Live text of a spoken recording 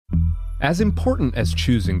As important as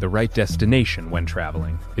choosing the right destination when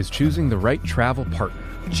traveling is choosing the right travel partner.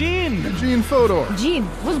 Gene Fodor. Gene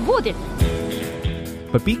was booted.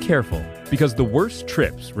 But be careful, because the worst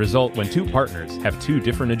trips result when two partners have two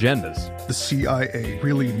different agendas. The CIA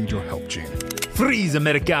really need your help, Gene. Freeze,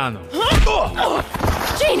 Americano!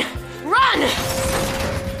 Gene, run!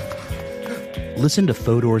 Listen to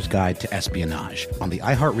Fodor's Guide to Espionage on the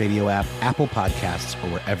iHeartRadio app, Apple Podcasts,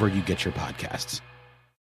 or wherever you get your podcasts.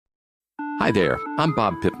 Hi there, I'm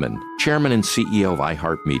Bob Pittman, Chairman and CEO of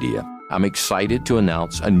iHeartMedia. I'm excited to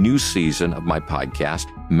announce a new season of my podcast,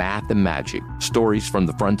 Math and Magic, Stories from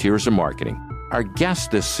the Frontiers of Marketing. Our guests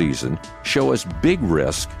this season show us big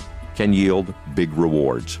risk can yield big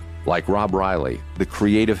rewards, like Rob Riley, the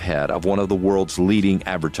creative head of one of the world's leading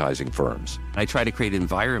advertising firms. I try to create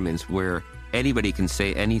environments where anybody can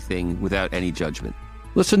say anything without any judgment.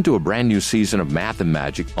 Listen to a brand new season of Math and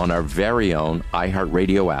Magic on our very own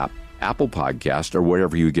iHeartRadio app, Apple Podcast, or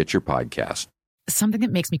wherever you get your podcast. Something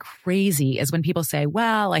that makes me crazy is when people say,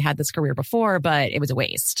 well, I had this career before, but it was a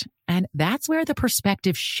waste. And that's where the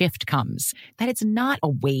perspective shift comes, that it's not a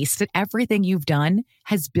waste, that everything you've done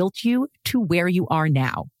has built you to where you are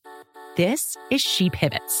now. This is She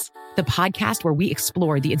Pivots, the podcast where we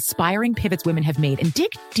explore the inspiring pivots women have made and dig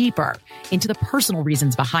deeper into the personal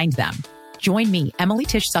reasons behind them. Join me, Emily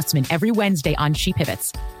Tish Sussman, every Wednesday on She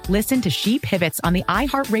Pivots. Listen to She Pivots on the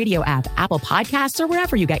iHeartRadio app, Apple Podcasts, or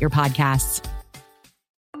wherever you get your podcasts.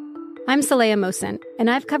 I'm Saleha Mohsin, and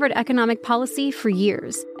I've covered economic policy for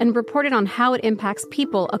years and reported on how it impacts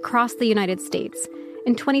people across the United States.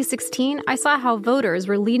 In 2016, I saw how voters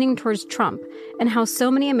were leaning towards Trump and how so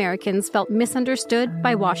many Americans felt misunderstood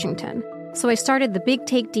by Washington. So I started The Big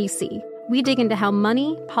Take DC. We dig into how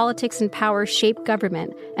money, politics, and power shape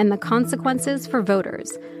government and the consequences for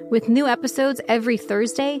voters. With new episodes every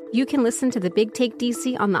Thursday, you can listen to The Big Take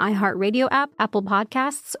DC on the iHeartRadio app, Apple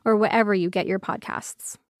Podcasts, or wherever you get your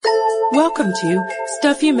podcasts. Welcome to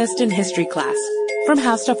Stuff You Missed in History Class from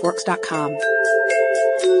HowStuffWorks.com.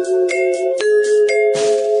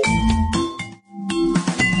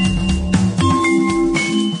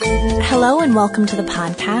 Hello and welcome to the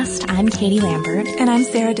podcast. I'm Katie Lambert. And I'm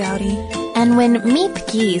Sarah Dowdy. And when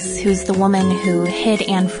Miep Gies, who's the woman who hid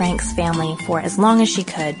Anne Frank's family for as long as she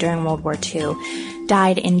could during World War II,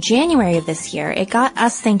 died in January of this year, it got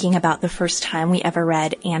us thinking about the first time we ever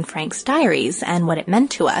read Anne Frank's diaries and what it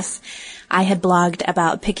meant to us. I had blogged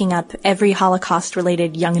about picking up every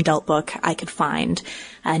Holocaust-related young adult book I could find.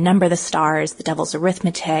 Number the Stars, The Devil's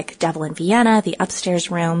Arithmetic, Devil in Vienna, The Upstairs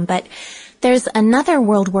Room, but there's another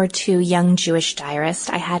World War II young Jewish diarist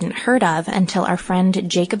I hadn't heard of until our friend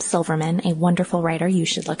Jacob Silverman, a wonderful writer you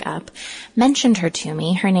should look up, mentioned her to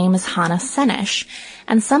me. Her name is Hannah Senesh,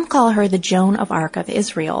 and some call her the Joan of Arc of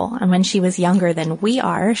Israel. And when she was younger than we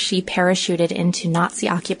are, she parachuted into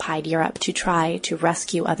Nazi-occupied Europe to try to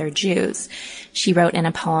rescue other Jews. She wrote in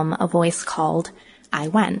a poem a voice called I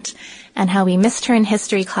Went. And how we missed her in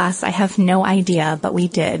history class, I have no idea, but we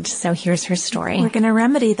did. So here's her story. We're going to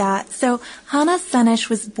remedy that. So Hannah Senesh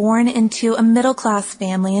was born into a middle-class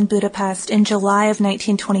family in Budapest in July of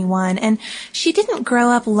 1921, and she didn't grow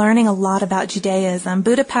up learning a lot about Judaism.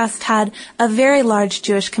 Budapest had a very large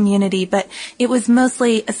Jewish community, but it was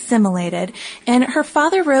mostly assimilated. And her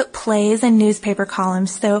father wrote plays and newspaper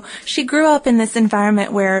columns, so she grew up in this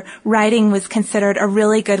environment where writing was considered a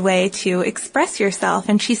really good way to express yourself,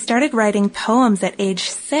 and she started writing poems at age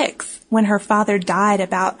 6 when her father died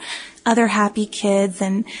about other happy kids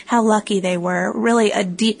and how lucky they were. Really a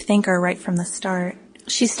deep thinker right from the start.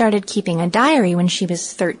 She started keeping a diary when she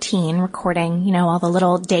was 13, recording, all the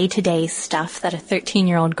little day-to-day stuff that a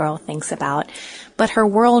 13-year-old girl thinks about. But her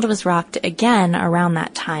world was rocked again around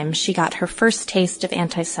that time. She got her first taste of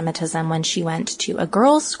anti-Semitism when she went to a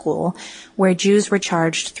girls' school where Jews were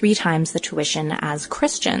charged 3 times the tuition as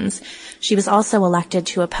Christians. She was also elected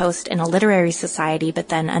to a post in a literary society, but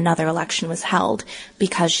then another election was held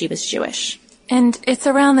because she was Jewish. And it's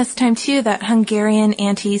around this time, too, that Hungarian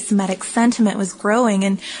anti-Semitic sentiment was growing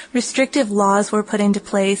and restrictive laws were put into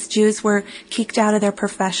place. Jews were kicked out of their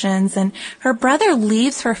professions, and her brother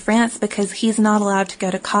leaves for France because he's not allowed to go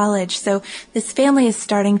to college. So this family is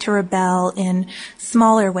starting to rebel in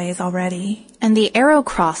smaller ways already. And the Arrow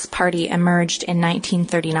Cross Party emerged in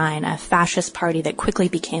 1939, a fascist party that quickly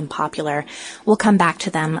became popular. We'll come back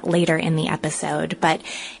to them later in the episode. But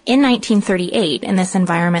in 1938, in this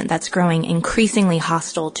environment that's growing increasingly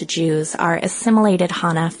hostile to Jews, our assimilated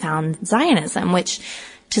Hannah found Zionism, which,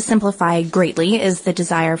 to simplify greatly, is the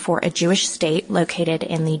desire for a Jewish state located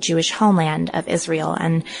in the Jewish homeland of Israel.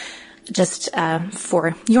 And Just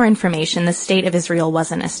for your information, the State of Israel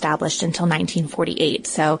wasn't established until 1948.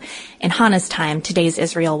 So in Hannah's time, today's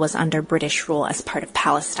Israel was under British rule as part of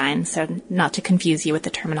Palestine. So not to confuse you with the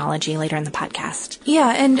terminology later in the podcast. Yeah,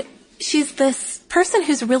 and she's this person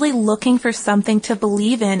who's really looking for something to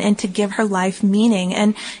believe in and to give her life meaning.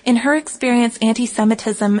 And in her experience,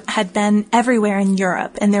 anti-Semitism had been everywhere in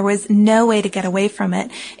Europe, and there was no way to get away from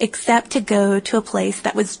it except to go to a place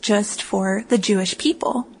that was just for the Jewish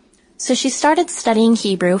people. So she started studying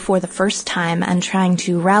Hebrew for the first time and trying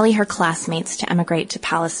to rally her classmates to emigrate to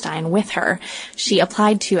Palestine with her. She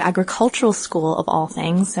applied to agricultural school of all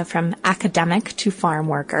things, so from academic to farm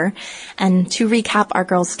worker. And to recap our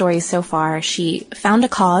girl's story so far, she found a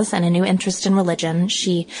cause and a new interest in religion.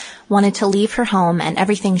 She wanted to leave her home and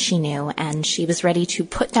everything she knew, and she was ready to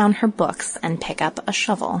put down her books and pick up a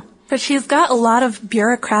shovel. But she's got a lot of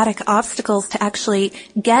bureaucratic obstacles to actually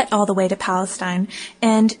get all the way to Palestine.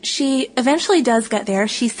 And she eventually does get there.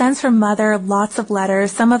 She sends her mother lots of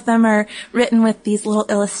letters. Some of them are written with these little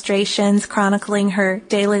illustrations chronicling her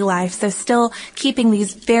daily life. So still keeping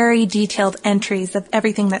these very detailed entries of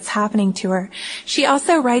everything that's happening to her. She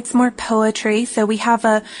also writes more poetry. So we have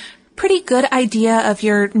a pretty good idea of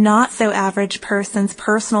your not-so-average person's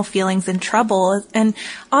personal feelings and trouble, and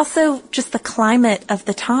also just the climate of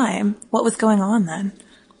the time. What was going on then?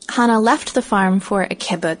 Hannah left the farm for a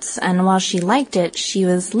kibbutz, and while she liked it, she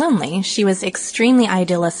was lonely. She was extremely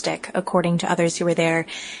idealistic, according to others who were there,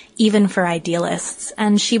 even for idealists.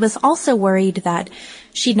 And she was also worried that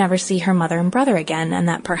she'd never see her mother and brother again, and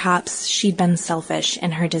that perhaps she'd been selfish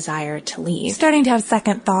in her desire to leave. Starting to have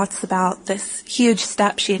second thoughts about this huge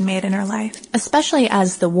step she had made in her life. Especially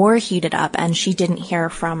as the war heated up and she didn't hear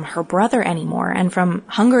from her brother anymore. And from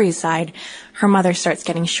Hungary's side, her mother starts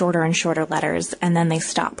getting shorter and shorter letters, and then they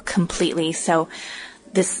stop completely. So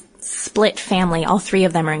this split family, all three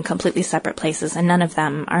of them are in completely separate places, and none of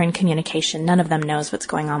them are in communication. None of them knows what's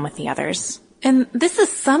going on with the others. And this is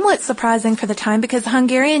somewhat surprising for the time because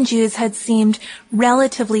Hungarian Jews had seemed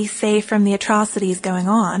relatively safe from the atrocities going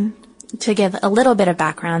on. To give a little bit of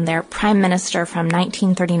background, their prime minister from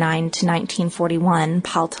 1939 to 1941,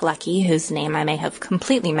 Paul Teleki, whose name I may have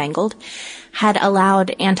completely mangled, had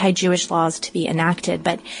allowed anti-Jewish laws to be enacted,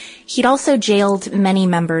 but he'd also jailed many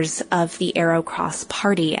members of the Arrow Cross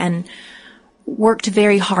Party and worked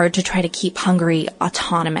very hard to try to keep Hungary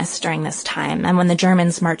autonomous during this time. And when the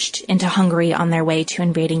Germans marched into Hungary on their way to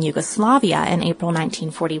invading Yugoslavia in April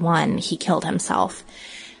 1941, he killed himself.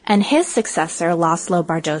 And his successor, Laszlo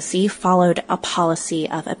Bardossy, followed a policy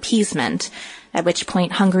of appeasement, at which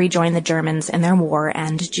point Hungary joined the Germans in their war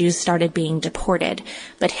and Jews started being deported.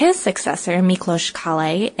 But his successor, Miklos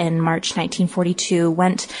Kálay, in March 1942,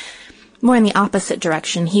 went more in the opposite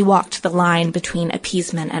direction. He walked the line between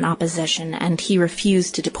appeasement and opposition, and he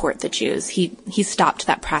refused to deport the Jews. He stopped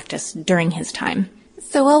that practice during his time.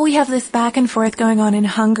 So while we have this back and forth going on in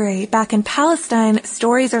Hungary, back in Palestine,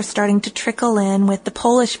 stories are starting to trickle in with the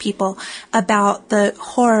Polish people about the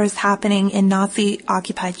horrors happening in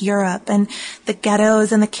Nazi-occupied Europe and the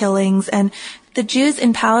ghettos and the killings. And the Jews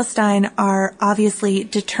in Palestine are obviously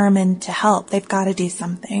determined to help. They've got to do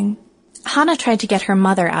something. Hannah tried to get her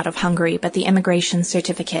mother out of Hungary, but the immigration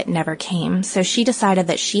certificate never came, so she decided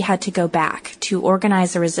that she had to go back to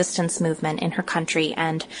organize a resistance movement in her country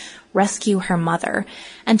and rescue her mother.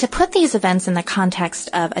 And to put these events in the context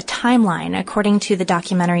of a timeline, according to the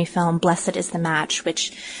documentary film Blessed is the Match,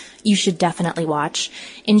 which you should definitely watch,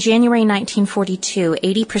 in January 1942,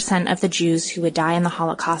 80% of the Jews who would die in the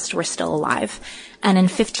Holocaust were still alive. And in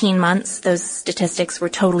 15 months, those statistics were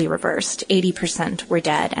totally reversed. 80% were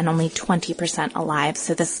dead and only 20% alive.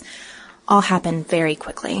 So this all happened very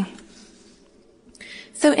quickly.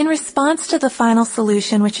 So in response to the final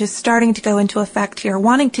solution, which is starting to go into effect here,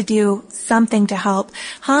 wanting to do something to help,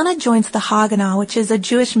 Hannah joins the Haganah, which is a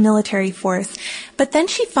Jewish military force. But then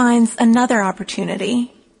she finds another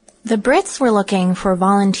opportunity. The Brits were looking for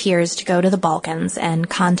volunteers to go to the Balkans and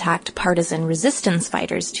contact partisan resistance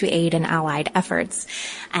fighters to aid in Allied efforts.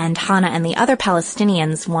 And Hannah and the other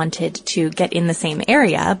Palestinians wanted to get in the same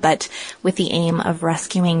area, but with the aim of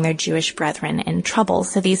rescuing their Jewish brethren in trouble.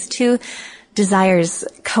 So these two desires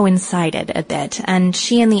coincided a bit, and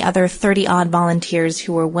she and the other 30-odd volunteers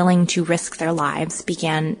who were willing to risk their lives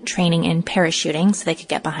began training in parachuting so they could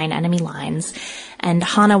get behind enemy lines. And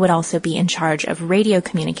Hannah would also be in charge of radio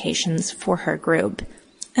communications for her group.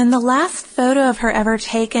 And the last photo of her ever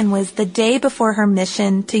taken was the day before her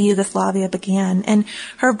mission to Yugoslavia began. And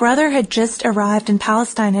her brother had just arrived in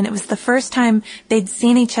Palestine, and it was the first time they'd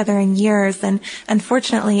seen each other in years. And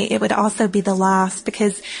unfortunately, it would also be the last,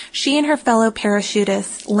 because she and her fellow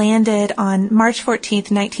parachutists landed on March 14th,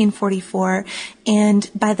 1944. And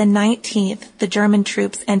by the 19th, the German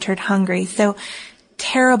troops entered Hungary. So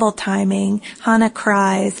terrible timing. Hannah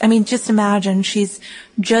cries. I mean, just imagine, she's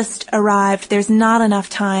just arrived. There's not enough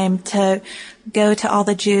time to go to all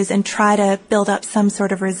the Jews and try to build up some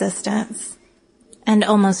sort of resistance. And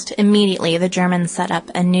almost immediately, the Germans set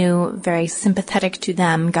up a new, very sympathetic to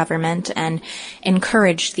them government and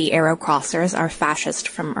encouraged the Arrow Crossers, our fascist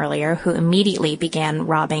from earlier, who immediately began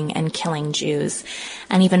robbing and killing Jews.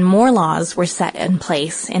 And even more laws were set in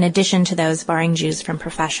place. In addition to those barring Jews from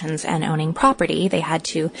professions and owning property, they had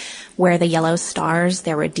to wear the yellow stars.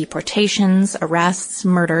 There were deportations, arrests,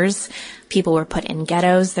 murders. People were put in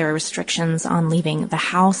ghettos. There were restrictions on leaving the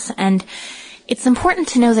house. And it's important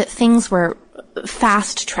to know that things were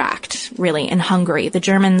fast-tracked, really, in Hungary. The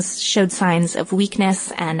Germans showed signs of weakness,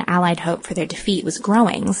 and Allied hope for their defeat was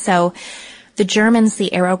growing. So the Germans,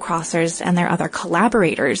 the Arrow Crossers, and their other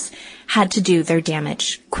collaborators had to do their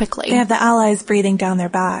damage quickly. They have the Allies breathing down their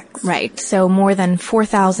backs. Right. So more than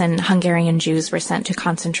 4,000 Hungarian Jews were sent to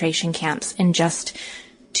concentration camps in just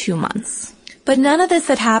 2 months. But none of this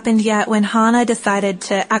had happened yet when Hannah decided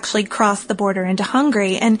to actually cross the border into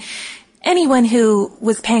Hungary. And anyone who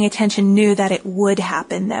was paying attention knew that it would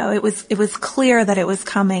happen, though. It was clear that it was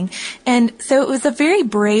coming. And so it was a very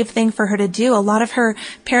brave thing for her to do. A lot of her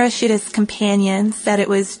parachutist companions said it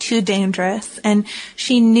was too dangerous. And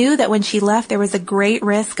she knew that when she left, there was a great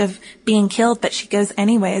risk of being killed, but she goes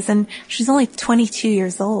anyways. And she's only 22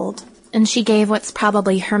 years old. And she gave what's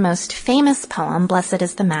probably her most famous poem, Blessed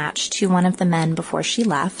is the Match, to one of the men before she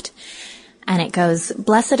left. And it goes,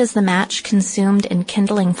 Blessed is the match consumed in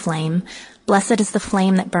kindling flame. Blessed is the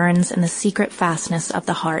flame that burns in the secret fastness of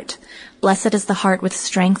the heart. Blessed is the heart with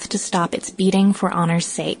strength to stop its beating for honor's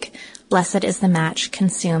sake. Blessed is the match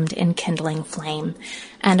consumed in kindling flame.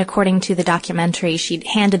 And according to the documentary, she'd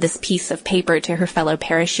handed this piece of paper to her fellow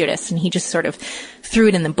parachutist, and he just sort of threw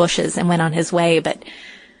it in the bushes and went on his way. But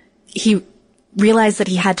he realized that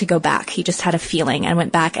he had to go back. He just had a feeling and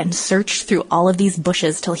went back and searched through all of these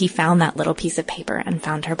bushes till he found that little piece of paper and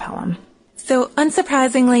found her poem. So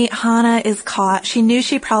unsurprisingly, Hannah is caught. She knew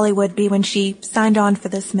she probably would be when she signed on for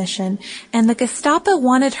this mission. And the Gestapo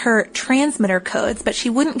wanted her transmitter codes, but she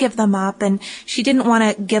wouldn't give them up, and she didn't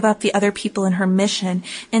want to give up the other people in her mission.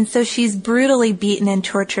 And so she's brutally beaten and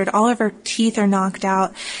tortured. All of her teeth are knocked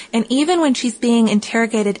out. And even when she's being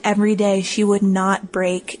interrogated every day, she would not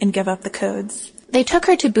break and give up the codes. They took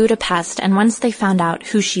her to Budapest, and once they found out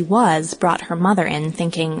who she was, brought her mother in,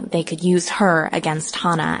 thinking they could use her against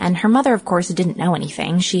Hannah. And her mother, of course, didn't know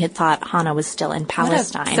anything. She had thought Hannah was still in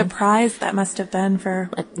Palestine. What a surprise that must have been for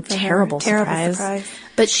terrible surprise.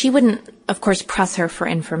 But she wouldn't, of course, press her for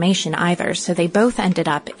information either, so they both ended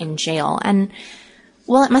up in jail. And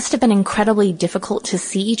while it must have been incredibly difficult to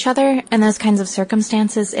see each other in those kinds of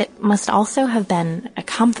circumstances, it must also have been a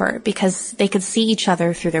comfort because they could see each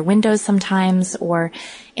other through their windows sometimes or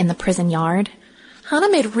in the prison yard. Hannah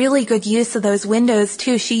made really good use of those windows,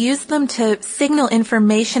 too. She used them to signal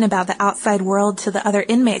information about the outside world to the other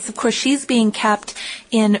inmates. Of course, she's being kept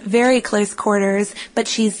in very close quarters, but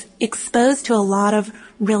she's exposed to a lot of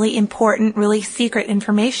really important, really secret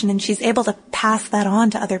information, and she's able to pass that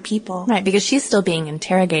on to other people. Right, because she's still being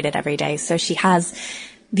interrogated every day, so she has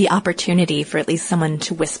the opportunity for at least someone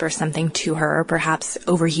to whisper something to her or perhaps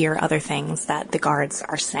overhear other things that the guards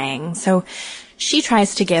are saying. So she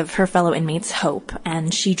tries to give her fellow inmates hope,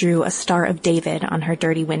 and she drew a Star of David on her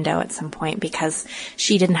dirty window at some point because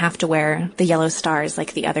she didn't have to wear the yellow stars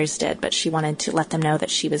like the others did, but she wanted to let them know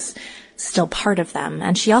that she was still part of them.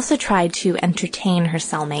 And she also tried to entertain her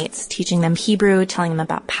cellmates, teaching them Hebrew, telling them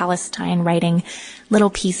about Palestine, writing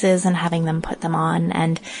little pieces and having them put them on,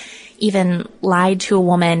 and even lied to a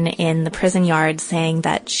woman in the prison yard saying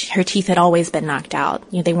that her teeth had always been knocked out.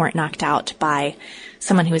 You know, they weren't knocked out by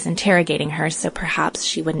someone who was interrogating her, so perhaps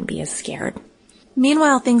she wouldn't be as scared.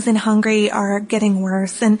 Meanwhile, things in Hungary are getting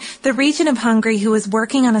worse, and the region of Hungary, who was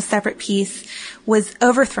working on a separate piece, was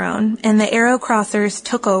overthrown, and the Arrow Crossers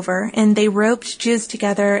took over, and they roped Jews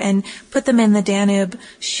together and put them in the Danube,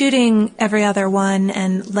 shooting every other one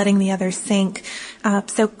and letting the others sink.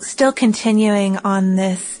 So still continuing on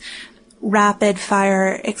this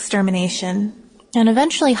rapid-fire extermination. And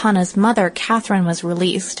eventually Hannah's mother, Catherine, was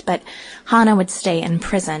released, but Hannah would stay in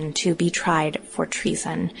prison to be tried for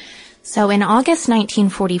treason. So in August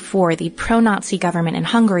 1944, the pro-Nazi government in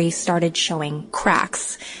Hungary started showing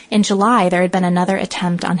cracks. In July, there had been another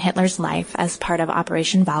attempt on Hitler's life as part of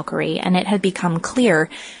Operation Valkyrie, and it had become clear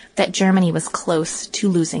that Germany was close to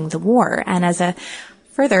losing the war. And as a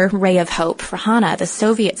further ray of hope for Hannah, the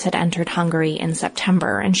Soviets had entered Hungary in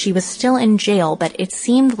September, and she was still in jail, but it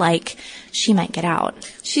seemed like she might get out.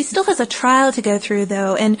 She still has a trial to go through,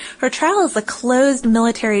 though, and her trial is a closed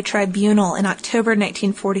military tribunal in October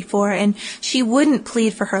 1944, and she wouldn't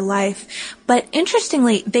plead for her life. But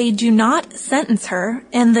interestingly, they do not sentence her,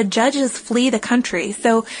 and the judges flee the country.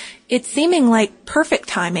 So it's seeming like perfect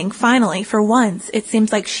timing, finally, for once. It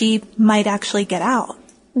seems like she might actually get out.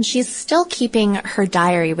 And she's still keeping her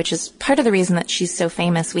diary, which is part of the reason that she's so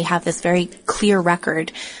famous. We have this very clear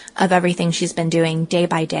record of everything she's been doing day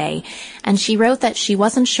by day. And she wrote that she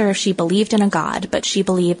wasn't sure if she believed in a God, but she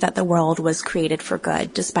believed that the world was created for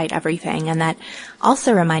good, despite everything. And that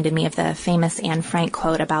also reminded me of the famous Anne Frank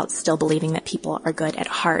quote about still believing that people are good at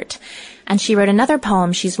heart. And she wrote another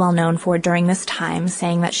poem she's well known for during this time,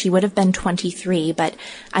 saying that she would have been 23, but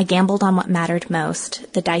I gambled on what mattered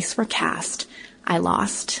most. The dice were cast. I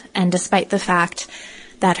lost. And despite the fact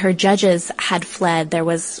that her judges had fled, there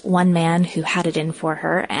was one man who had it in for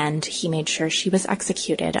her, and he made sure she was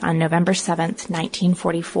executed on November 7th,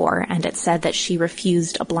 1944, and it said that she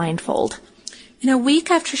refused a blindfold. And a week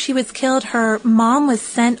after she was killed, her mom was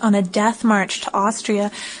sent on a death march to Austria.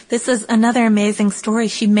 This is another amazing story.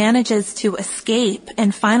 She manages to escape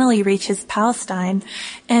and finally reaches Palestine.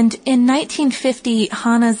 And in 1950,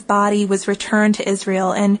 Hannah's body was returned to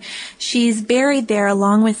Israel, and she's buried there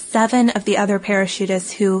along with 7 of the other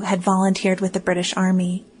parachutists who had volunteered with the British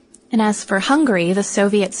Army. And as for Hungary, the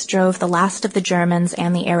Soviets drove the last of the Germans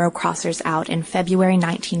and the Arrow Crossers out in February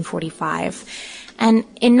 1945. And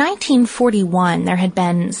in 1941, there had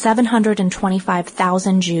been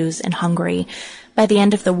 725,000 Jews in Hungary. By the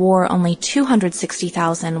end of the war, only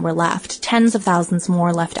 260,000 were left, tens of thousands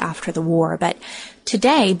more left after the war. But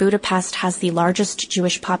today, Budapest has the largest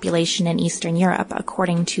Jewish population in Eastern Europe,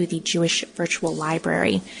 according to the Jewish Virtual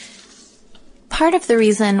Library. Part of the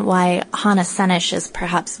reason why Hannah Senesh is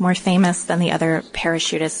perhaps more famous than the other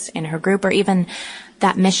parachutists in her group, or even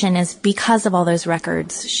that mission, is because of all those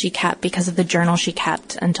records she kept, because of the journal she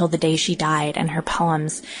kept until the day she died, and her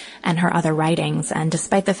poems and her other writings. And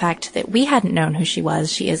despite the fact that we hadn't known who she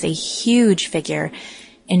was, she is a huge figure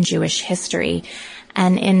in Jewish history.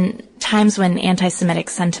 And in times when anti-Semitic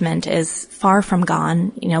sentiment is far from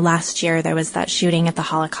gone, last year there was that shooting at the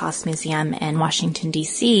Holocaust Museum in Washington,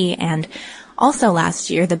 D.C., and also last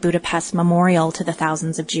year, the Budapest memorial to the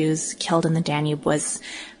thousands of Jews killed in the Danube was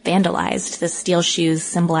vandalized. The steel shoes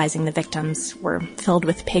symbolizing the victims were filled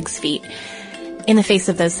with pigs' feet. In the face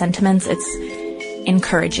of those sentiments, it's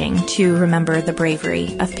encouraging to remember the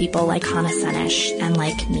bravery of people like Hannah Senesh and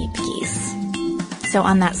like Neep Geese. So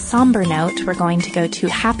on that somber note, we're going to go to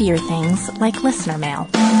happier things like listener mail.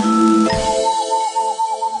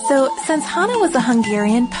 So since Hannah was a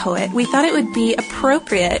Hungarian poet, we thought it would be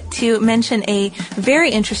appropriate to mention a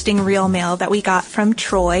very interesting real mail that we got from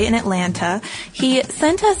Troy in Atlanta. He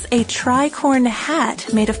sent us a tricorn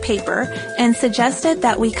hat made of paper and suggested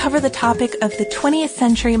that we cover the topic of the 20th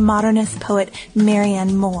century modernist poet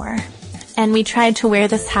Marianne Moore. And we tried to wear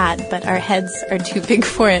this hat, but our heads are too big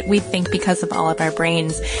for it, we think, because of all of our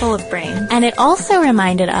brains. Full of brains. And it also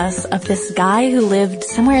reminded us of this guy who lived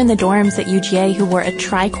somewhere in the dorms at UGA who wore a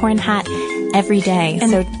tricorn hat every day. And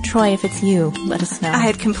so, Troy, if it's you, let us know. I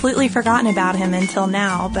had completely forgotten about him until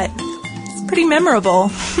now, but it's pretty memorable.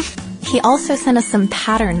 He also sent us some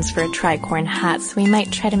patterns for a tricorn hat, so we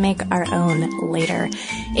might try to make our own later.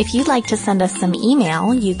 If you'd like to send us some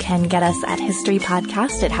email, you can get us at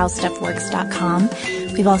historypodcast@howstuffworks.com.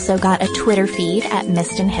 We've also got a Twitter feed at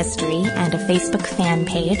Missed in History and a Facebook fan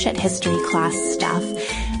page at History Class Stuff.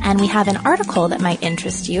 And we have an article that might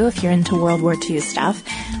interest you if you're into World War II stuff.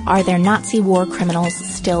 Are there Nazi war criminals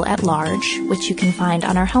still at large? Which you can find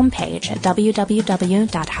on our homepage at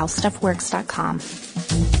www.howstuffworks.com.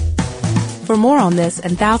 For more on this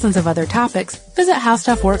and thousands of other topics, visit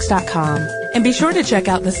HowStuffWorks.com. And be sure to check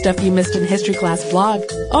out the Stuff You Missed in History Class blog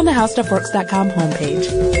on the HowStuffWorks.com homepage.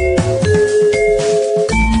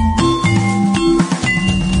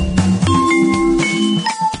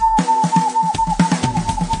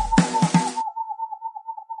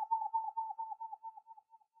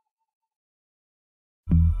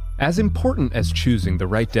 As important as choosing the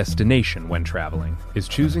right destination when traveling is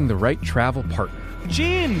choosing the right travel partner.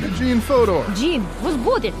 Gene Fodor. Gene, was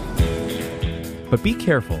будет? But be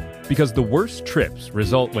careful, because the worst trips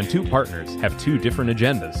result when two partners have two different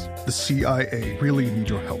agendas. The CIA really need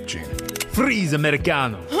your help, Gene. Freeze,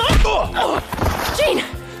 Americano. Gene,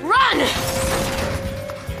 run!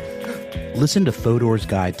 Listen to Fodor's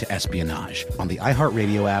Guide to Espionage on the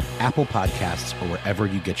iHeartRadio app, Apple Podcasts, or wherever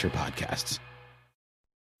you get your podcasts.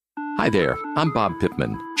 Hi there, I'm Bob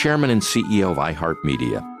Pittman, Chairman and CEO of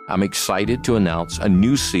iHeartMedia. I'm excited to announce a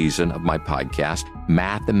new season of my podcast,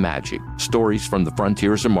 Math and Magic, Stories from the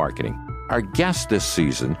Frontiers of Marketing. Our guests this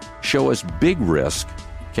season show us big risk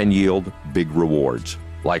can yield big rewards,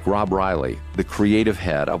 like Rob Riley, the creative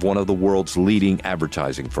head of one of the world's leading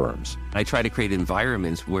advertising firms. I try to create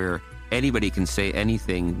environments where anybody can say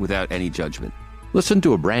anything without any judgment. Listen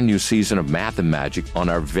to a brand new season of Math and Magic on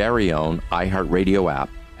our very own iHeartRadio app,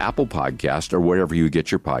 Apple Podcast, or wherever you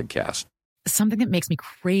get your podcast. Something that makes me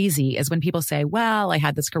crazy is when people say, well, I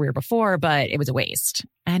had this career before, but it was a waste.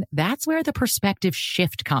 And that's where the perspective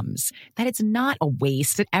shift comes, that it's not a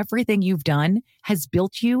waste, that everything you've done has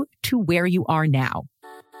built you to where you are now.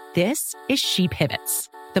 This is She Pivots,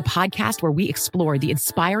 the podcast where we explore the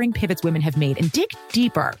inspiring pivots women have made and dig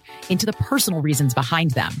deeper into the personal reasons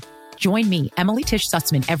behind them. Join me, Emily Tish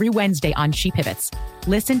Sussman, every Wednesday on She Pivots.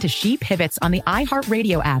 Listen to She Pivots on the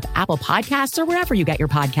iHeartRadio app, Apple Podcasts, or wherever you get your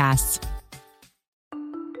podcasts.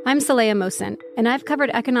 I'm Saleha Mohsin, and I've covered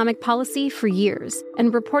economic policy for years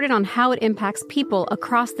and reported on how it impacts people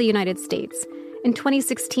across the United States. In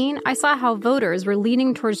 2016, I saw how voters were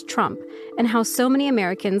leaning towards Trump and how so many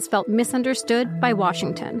Americans felt misunderstood by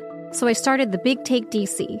Washington. So I started The Big Take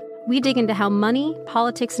DC. We dig into how money,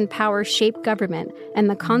 politics, and power shape government and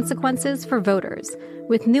the consequences for voters.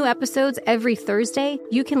 With new episodes every Thursday,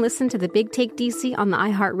 you can listen to The Big Take DC on the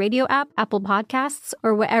iHeartRadio app, Apple Podcasts,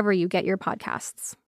 or wherever you get your podcasts.